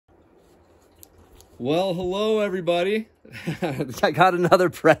Well, hello everybody. I got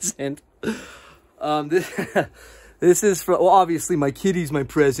another present. This is from, well, obviously my kitty's my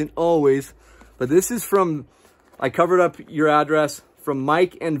present always, but this is from, I covered up your address, from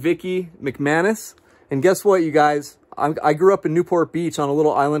Mike and Vicky Mcmanus. And guess what, you guys? I grew up in Newport Beach on a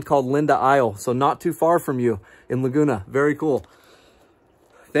little island called Linda Isle, so not too far from you in Laguna. Very cool.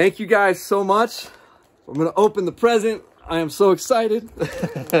 Thank you guys so much. I'm gonna open the present. I am so excited.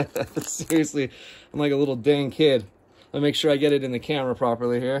 Seriously, I'm like a little dang kid. Let me make sure I get it in the camera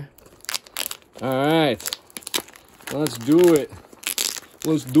properly here. All right, let's do it.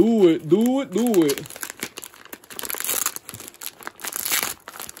 Let's do it, do it, do it.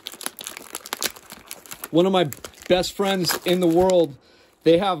 One of my best friends in the world,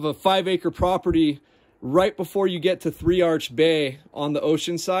 they have a 5-acre property right before you get to Three Arch Bay on the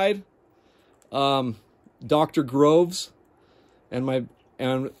ocean side. Dr. Groves and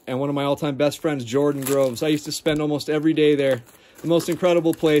one of my all-time best friends, Jordan Groves. I used to spend almost every day there. The most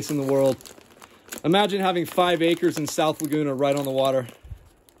incredible place in the world. Imagine having 5 acres in South Laguna right on the water.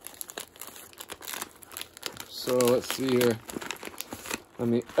 So let's see here. Let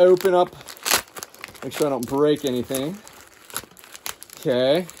me open up. Make sure I don't break anything.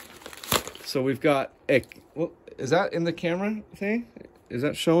 Okay. So we've got a, well, is that in the camera thing? Is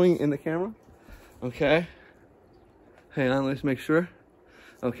that showing in the camera? Okay. Hang on, let's make sure.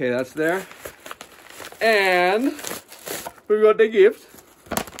 Okay, that's there. And we've got the gift.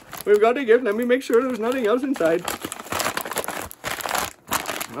 We've got the gift. Let me make sure there's nothing else inside.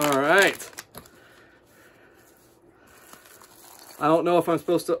 All right. I don't know if I'm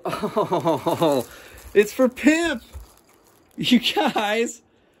supposed to. Oh, it's for Pimp. You guys.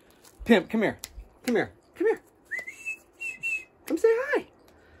 Pimp, come here. Come here. Come here. Come say hi.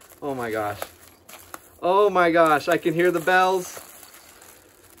 Oh my gosh. Oh my gosh. I can hear the bells.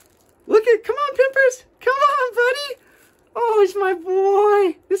 Look at, come on, Pimpers. Come on, buddy. Oh, it's my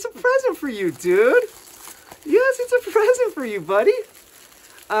boy. It's a present for you, dude. Yes, it's a present for you, buddy.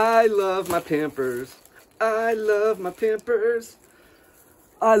 I love my Pimpers. I love my Pimpers.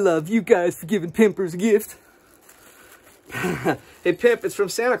 I love you guys for giving Pimpers a gift. Hey, Pimp, it's from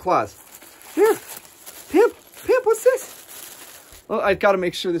Santa Claus. Here. Pimp, what's this? Well, I've got to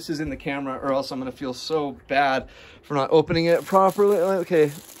make sure this is in the camera or else I'm going to feel so bad for not opening it properly.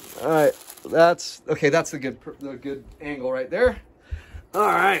 Okay. All right. That's the good angle right there. All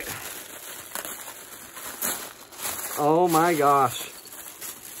right. Oh my gosh.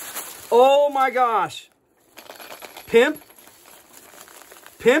 Oh my gosh. Pimp,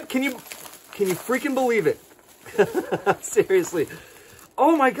 can you freaking believe it? Seriously.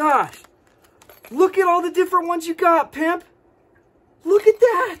 Oh my gosh. Look at all the different ones you got, Pimp. Look at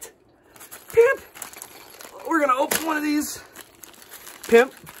that. Pimp. We're going to open one of these.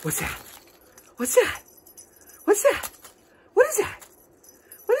 Pimp. What's that? What's that? What's that? What is that?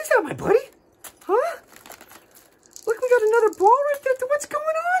 What is that, my buddy? Huh? Look, we got another ball right there. What's going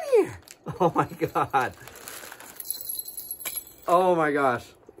on here? Oh my God. Oh my gosh.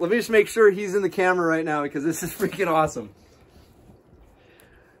 Let me just make sure he's in the camera right now because this is freaking awesome.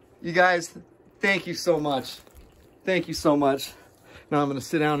 You guys, thank you so much. Thank you so much. Now I'm going to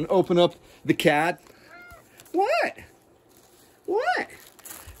sit down and open up the cat. What? What?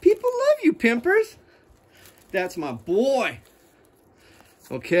 People love you, Pimpers. That's my boy.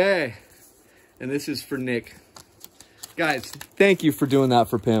 Okay. And this is for Nick. Guys, thank you for doing that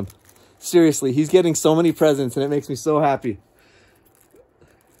for Pimp. Seriously, he's getting so many presents and it makes me so happy.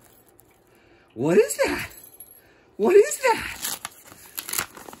 What is that? What is that?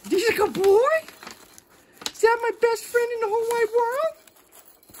 He's like a boy? Is that my best friend in the whole wide world?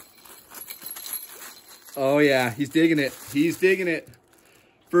 Oh yeah, he's digging it. He's digging it.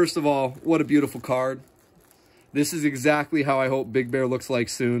 First of all, what a beautiful card. This is exactly how I hope Big Bear looks like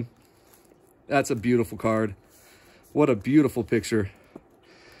soon. That's a beautiful card. What a beautiful picture.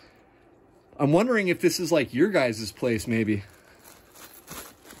 I'm wondering if this is like your guys' place, maybe.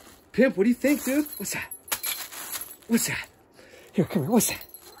 Pimp, what do you think, dude? What's that? What's that? Here, come here. What's that?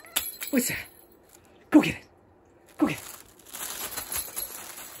 What's that? Go get it. Go get it.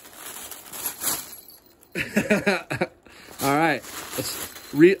 All right. Let's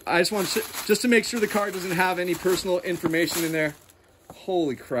read. I just want to, just to make sure the card doesn't have any personal information in there.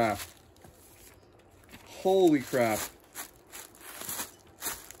 Holy crap. Holy crap.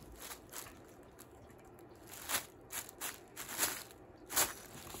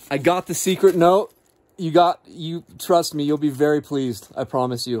 I got the secret note. You trust me, you'll be very pleased. I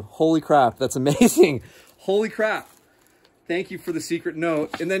promise you. Holy crap, that's amazing. Holy crap. Thank you for the secret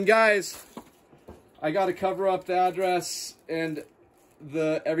note. And then guys, I got to cover up the address and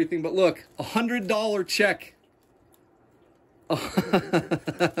the everything, but look, $100 check.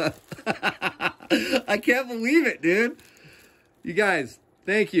 I can't believe it, dude. You guys,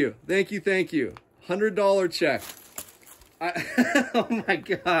 thank you. Thank you, thank you. $100 check. Oh my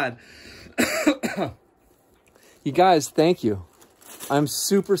God. You guys, thank you. I'm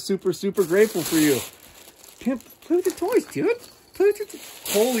super, super, super grateful for you. Pimp, play with the toys, dude. Play with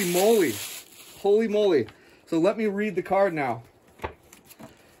the Holy moly. Holy moly. So let me read the card now.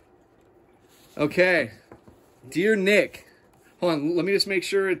 Okay. Dear Nick. Hold on, let me just make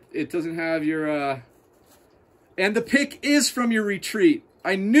sure it doesn't have your... And the pic is from your retreat.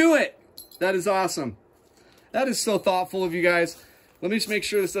 I knew it. That is awesome. That is so thoughtful of you guys. Let me just make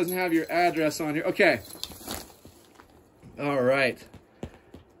sure this doesn't have your address on here. Okay. All right.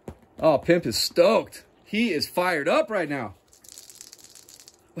 Oh, Pimp is stoked. He is fired up right now.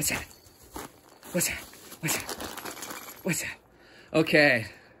 What's that? What's that? What's that? What's that? Okay.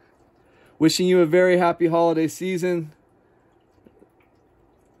 Wishing you a very happy holiday season.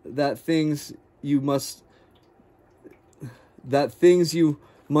 That things you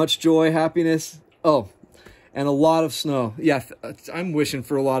much joy, happiness. Oh, and a lot of snow. Yeah, I'm wishing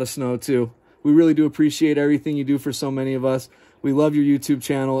for a lot of snow too. We really do appreciate everything you do for so many of us. We love your YouTube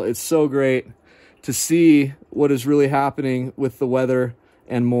channel. It's so great to see what is really happening with the weather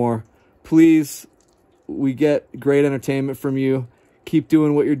and more. Please, we get great entertainment from you. Keep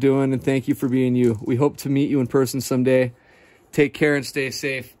doing what you're doing, and thank you for being you. We hope to meet you in person someday. Take care and stay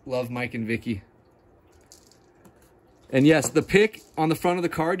safe. Love, Mike and Vicky. And yes, the pic on the front of the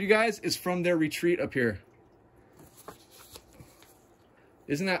card, you guys, is from their retreat up here.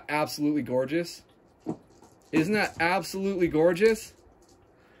 Isn't that absolutely gorgeous? Isn't that absolutely gorgeous?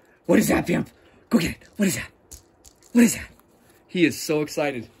 What is that, Pimp? Go get it. What is that? What is that? He is so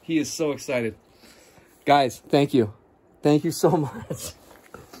excited. He is so excited. Guys, thank you. Thank you so much.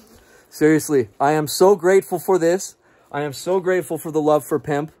 Seriously, I am so grateful for this. I am so grateful for the love for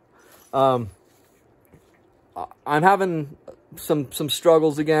Pimp. I'm having some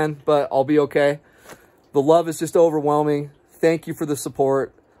struggles again, but I'll be okay. The love is just overwhelming. Thank you for the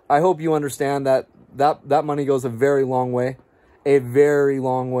support. I hope you understand that money goes a very long way. A very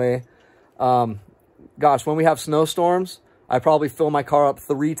long way. Gosh, when we have snowstorms, I probably fill my car up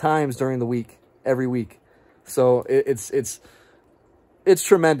 3 times during the week, every week. So it's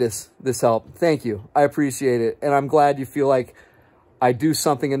tremendous, this help. Thank you. I appreciate it. And I'm glad you feel like I do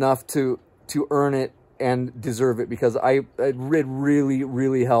something enough to earn it and deserve it, because it really,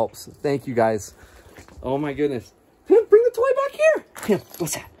 really helps. Thank you, guys. Oh my goodness. Pimp, bring the toy back here. Pimp,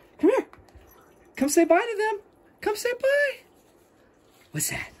 what's that? Come here. Come say bye to them. Come say bye. What's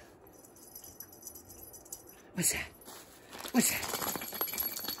that? What's that? What's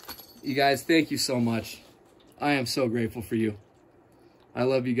that? You guys, thank you so much. I am so grateful for you. I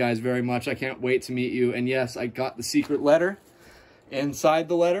love you guys very much. I can't wait to meet you. And yes, I got the secret letter inside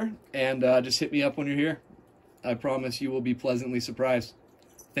the letter. And just hit me up when you're here. I promise you will be pleasantly surprised.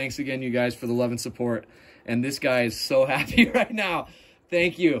 Thanks again, you guys, for the love and support. And this guy is so happy right now.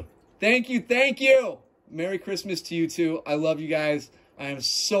 Thank you. Thank you. Thank you. Merry Christmas to you too. I love you guys. I am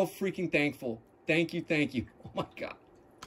so freaking thankful. Thank you. Thank you. Oh my God.